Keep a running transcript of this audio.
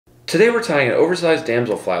Today we're tying an oversized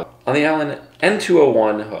damselfly on the Allen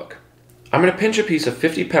N201 hook. I'm going to pinch a piece of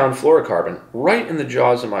 50-pound fluorocarbon right in the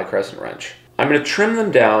jaws of my crescent wrench. I'm going to trim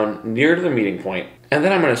them down near to the meeting point, and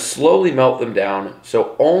then I'm going to slowly melt them down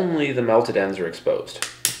so only the melted ends are exposed.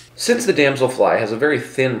 Since the damselfly has a very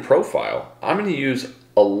thin profile, I'm going to use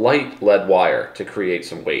a light lead wire to create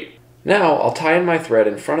some weight. Now I'll tie in my thread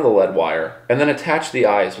in front of the lead wire and then attach the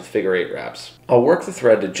eyes with figure-8 wraps. I'll work the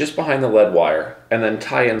thread to just behind the lead wire and then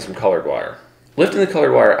tie in some colored wire. Lifting the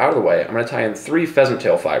colored wire out of the way, I'm going to tie in 3 pheasant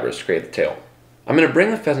tail fibers to create the tail. I'm going to bring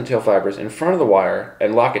the pheasant tail fibers in front of the wire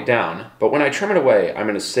and lock it down, but when I trim it away, I'm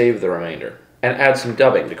going to save the remainder and add some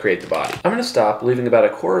dubbing to create the body. I'm going to stop, leaving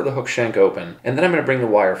about 1/4 of the hook shank open, and then I'm going to bring the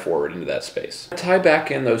wire forward into that space. Tie back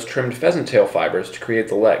in those trimmed pheasant tail fibers to create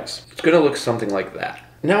the legs. It's going to look something like that.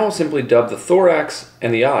 Now I'll simply dub the thorax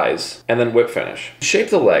and the eyes, and then whip finish. To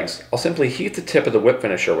shape the legs, I'll simply heat the tip of the whip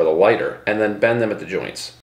finisher with a lighter, and then bend them at the joints.